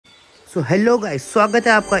So hello guys, स्वागत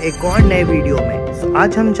है आपका एक और नए वीडियो में।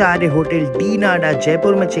 आज हम जा रहे होटल डी नाडा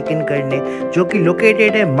जयपुर में चेक इन करने, जो कि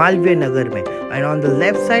लोकेटेड है मालवीय नगर में। And on the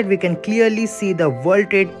left side we can clearly see the world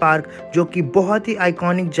trade park, जो कि बहुत ही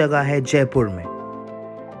आइकॉनिक जगह है जयपुर में।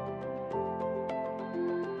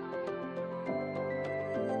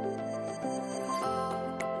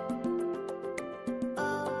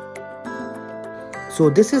 So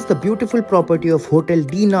this is the beautiful property of Hotel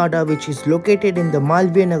D Nada, which is located in the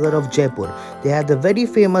Malviya Nagar of Jaipur. They have the very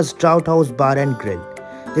famous Draught house bar and grill.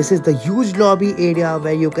 This is the huge lobby area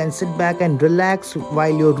where you can sit back and relax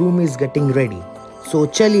while your room is getting ready. So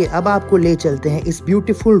चलिए अब आपको ले चलते हैं इस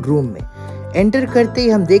beautiful room में। Enter करते ही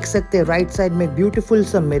हम देख सकते हैं राइट साइड में ब्यूटीफुल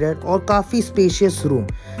सा मिरर और काफ़ी स्पेशियस रूम,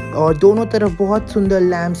 और दोनों तरफ बहुत सुंदर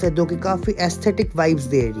लैम्प्स है जो कि काफ़ी एस्थेटिक वाइब्स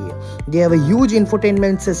दे रही है। They have a huge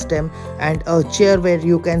infotainment system and a chair where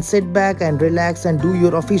you can sit back and relax and do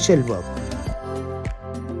your official work.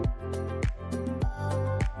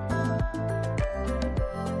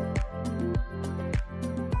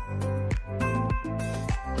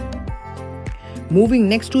 Moving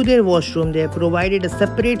next to their washroom, they have provided a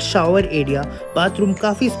separate shower area. Bathroom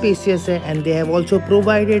काफी spacious है, and they have also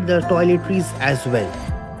provided the toiletries as well.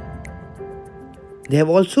 They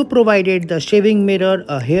have also provided the shaving mirror,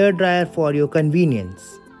 a hair dryer for your convenience.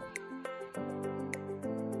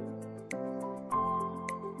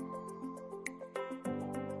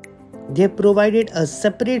 They have provided a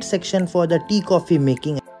separate section for the tea coffee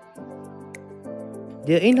making.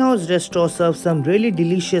 Their in-house restaurant serves some really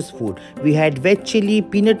delicious food. We had veg chili,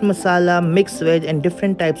 peanut masala, mixed veg and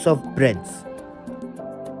different types of breads.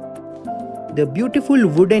 The beautiful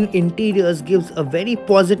wooden interiors gives a very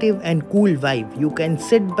positive and cool vibe. You can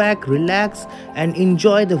sit back, relax and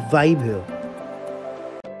enjoy the vibe here.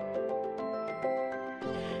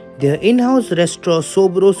 Their in-house restaurant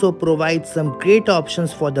Sobroso provides some great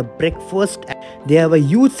options for the breakfast. They have a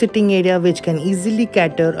huge sitting area which can easily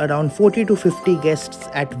cater around 40 to 50 guests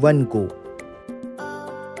at one go.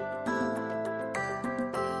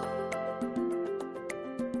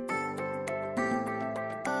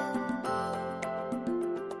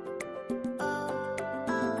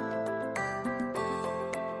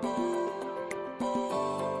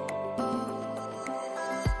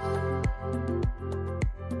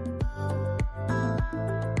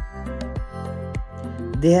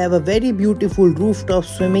 They have a very beautiful rooftop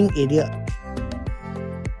swimming area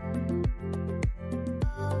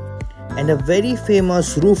and a very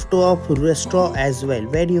famous rooftop restaurant as well,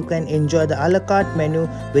 where you can enjoy the a la carte menu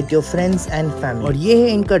with your friends and family. और ये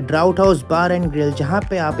है इनका drought house bar and grill, जहाँ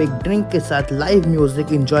पे आप एक drink के साथ लाइव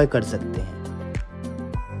म्यूजिक एंजॉय कर सकते हैं।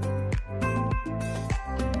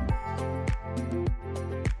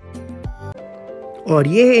 और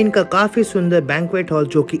ये है इनका काफ़ी सुंदर बैंक्वेट हॉल,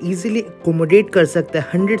 जो कि इजीली अकोमोडेट कर सकता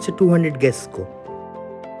है 100 से 200 गेस्ट को।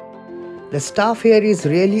 The staff here is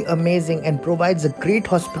really amazing and provides a great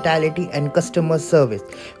hospitality and customer service,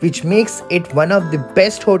 which makes it one of the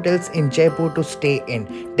best hotels in Jaipur to stay in.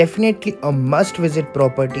 Definitely a must-visit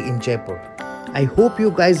property in Jaipur. I hope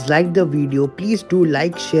you guys liked the video. Please do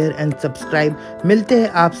like, share and subscribe. मिलते हैं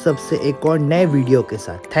आप सबसे एक और नए video के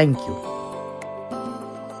साथ। Thank you.